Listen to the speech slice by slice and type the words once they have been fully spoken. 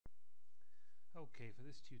Okay, for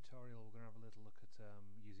this tutorial we're going to have a little look at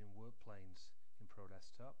using Workplanes in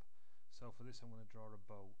ProDesktop. So for this I'm going to draw a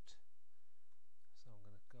boat. So I'm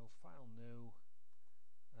going to go File, New,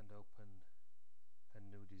 and open a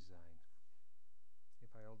new design.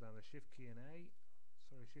 If I hold down the Shift key and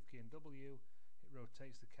Shift key and W, it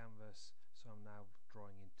rotates the canvas, so I'm now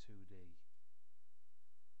drawing in 2D.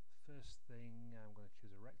 First thing, I'm going to choose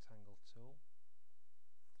a rectangle tool.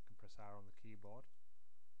 I can press R on the keyboard.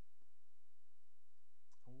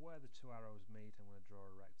 And where the two arrows meet, I'm going to draw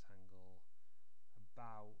a rectangle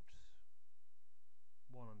about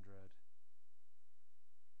 100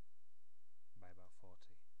 by about 40.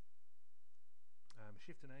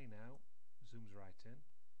 Shift and A now zooms right in.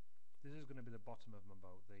 This is going to be the bottom of my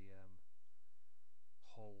boat, the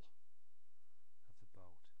hull of the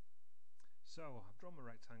boat. So I've drawn my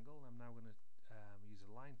rectangle, and I'm now going to use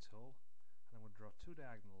a line tool, and I'm going to draw two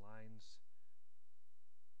diagonal lines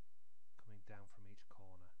coming down from each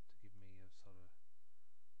corner to give me a sort of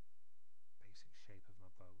basic shape of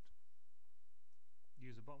my boat.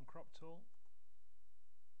 Use the bottom crop tool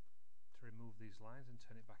to remove these lines and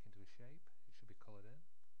turn it back into a shape. It should be coloured in.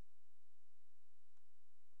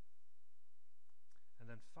 And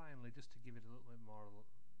then finally, just to give it a little bit more,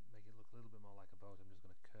 make it look a little bit more like a boat, I'm just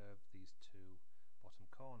going to curve these two bottom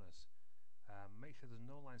corners. Make sure there's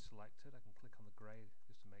no line selected. I can click on the grey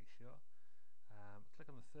just to make sure. Click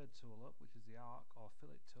on the third tool up, which is the arc or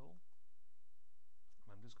fillet tool, and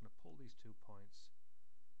I'm just going to pull these 2 points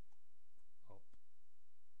up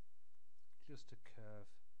just to curve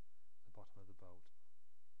the bottom of the boat.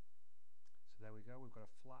 So there we go, we've got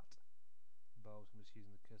a flat boat. I'm just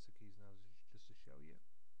using the cursor keys now just to show you.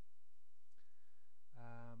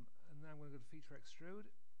 And now I'm going to go to Feature Extrude,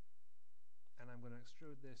 and I'm going to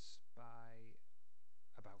extrude this by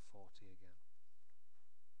about 40 again,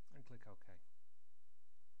 and click OK.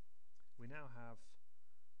 We now have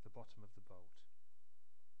the bottom of the boat.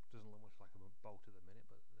 Doesn't look much like a boat at the minute,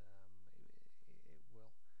 but it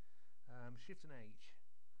will. Shift and H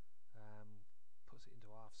puts it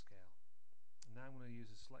into half scale. And now I'm going to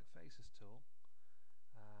use the Select Faces tool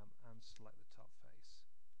and select the top face.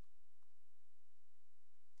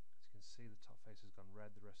 As you can see, the top face has gone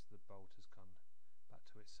red, the rest of the boat has gone back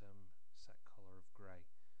to its set colour of grey.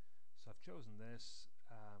 So I've chosen this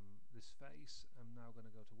face. I'm now going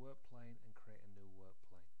to go to Workplane and create a new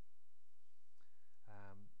workplane.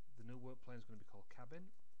 The new workplane is going to be called Cabin.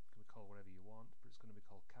 It can be called whatever you want, but it's going to be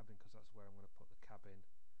called Cabin because that's where I'm going to put the cabin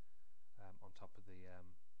on top of the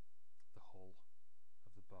hull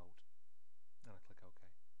of the boat. And I click OK.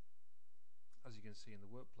 As you can see in the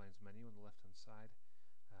Workplanes menu on the left hand side,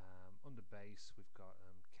 under Base we've got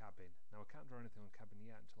Cabin. Now I can't draw anything on Cabin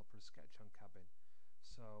yet until I put a sketch on Cabin.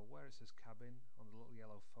 So where it says Cabin, on the little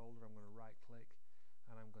yellow folder, I'm going to right click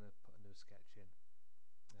and I'm going to put a new sketch in.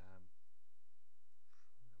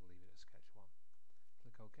 I'll leave it at sketch 1.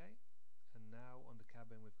 Click OK, and now under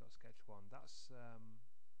Cabin we've got sketch 1. That's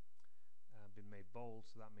been made bold,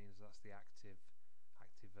 so that means that's the active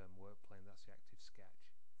workplane, that's the active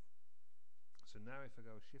sketch. So now if I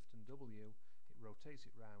go Shift and W, it rotates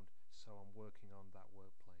it round, so I'm working on that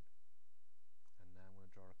workplane. And now I'm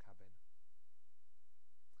going to draw a cabin.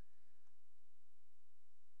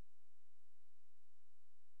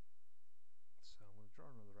 So I'm going to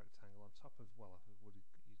draw another rectangle on top of, well,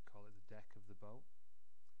 you'd call it the deck of the boat.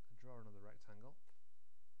 I draw another rectangle.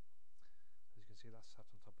 As you can see, that's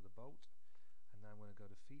sat on top of the boat. And now I'm going to go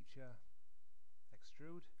to Feature,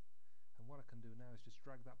 Extrude, and what I can do now is just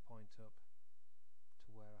drag that point up to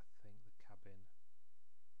where I think the cabin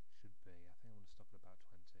should be. I think I'm going to stop at about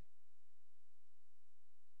 20.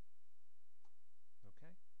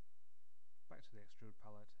 Okay. Back to the Extrude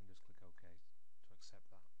palette and just click OK to accept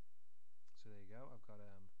that. So there you go, I've got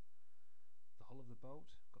the hull of the boat,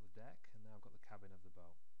 I've got the deck, and now I've got the cabin of the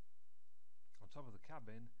boat. On top of the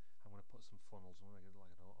cabin, I'm going to put some funnels. I'm going to make it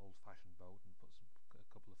like an old-fashioned boat and put a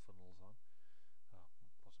couple of funnels on,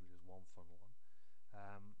 possibly just one funnel on.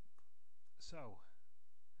 So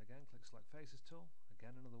again, click Select Faces tool.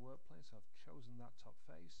 Again, another workplane. So I've chosen that top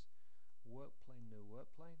face. Workplane, new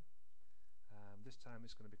workplane. This time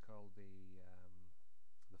it's going to be called the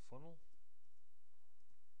funnel.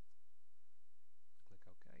 Click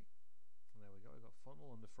OK, and there we go. We've got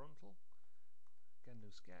funnel under frontal. Again,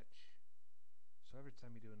 new sketch. So every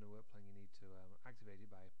time you do a new workplane, you need to activate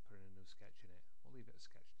it by putting a new sketch in it. We'll leave it as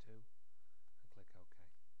sketch 2 and click OK.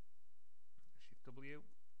 Shift W,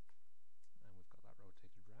 and we've got that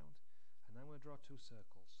rotated round. And now I'm going to draw 2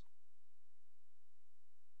 circles.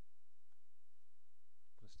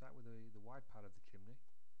 I'm going to start with the wide part of the chimney,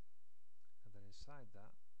 and then inside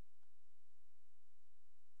that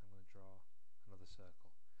I'm going to draw another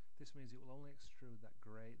This means it will only extrude that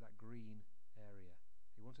green area.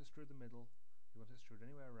 You won't extrude the middle, you won't extrude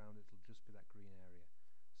anywhere around it, it'll just be that green area.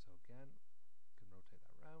 So again, can rotate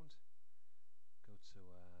that round, go to,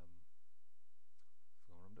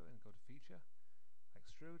 forgot what I'm doing, go to feature,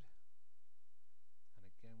 extrude, and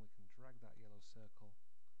again we can drag that yellow circle,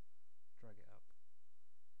 drag it up,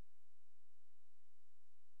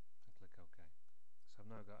 and click OK. So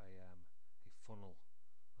I've now got a funnel,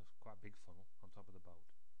 a quite big funnel, on top of the boat.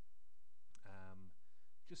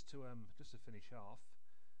 Just to finish off,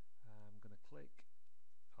 I'm going to click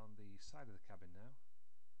on the side of the cabin now.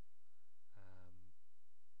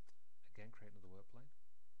 Again, create another work plane.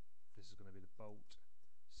 This is going to be the boat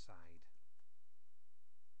side,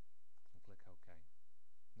 and click OK.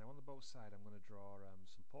 Now on the boat side, I'm going to draw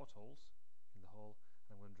some portholes in the hull,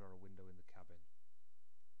 and I'm going to draw a window in the cabin.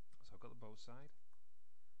 So I've got the boat side.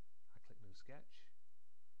 I click New Sketch,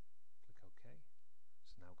 click OK.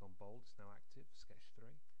 It's now gone bold, it's now active, sketch 3.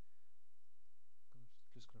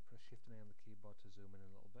 Just going to press Shift and A on the keyboard to zoom in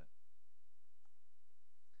a little bit.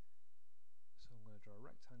 So I'm going to draw a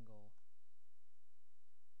rectangle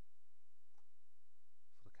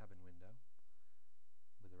for the cabin window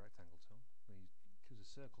with the rectangle tool. I'm going to choose a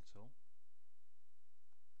circle tool.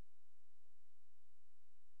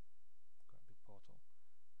 Quite a big porthole,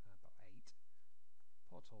 about 8.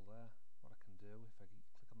 Porthole there. What I can do, if I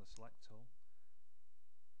click on the select tool,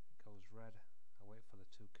 it goes red. I wait for the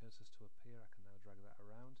two cursors to appear. I can now drag that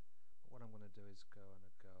around. But what I'm going to do is go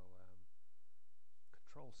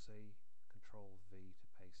Control C, Control V to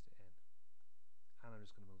paste it in. And I'm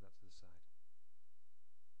just going to move that to the side.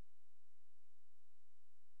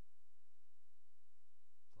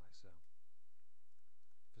 Like so.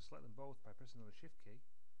 If I select them both by pressing on the Shift key,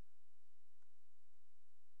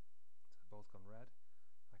 so they've both gone red,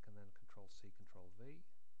 I can then Control C, Control V,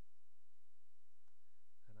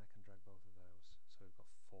 and I can drag both of those. So we've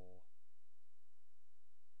got 4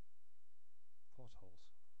 portholes.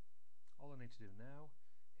 All I need to do now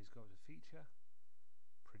is go to Feature,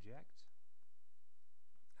 Project.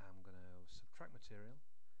 I'm going to subtract material.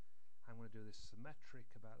 I'm going to do this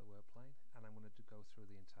symmetric about the work plane, and I'm going to go through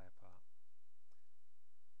the entire part.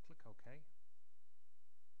 Click OK,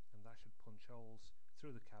 and that should punch holes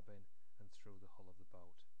through the cabin and through the hull of the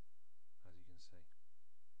boat, as you can see.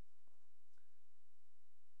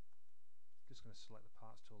 Just going to select the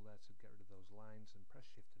Parts tool there to get rid of those lines and press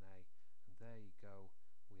Shift and A, and there you go,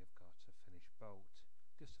 we have got a finished boat.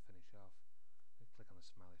 Just to finish off, click on the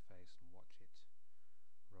smiley face and watch it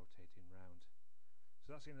rotating round.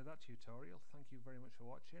 So that's the end of that tutorial. Thank you very much for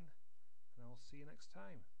watching, and I'll see you next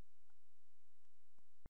time.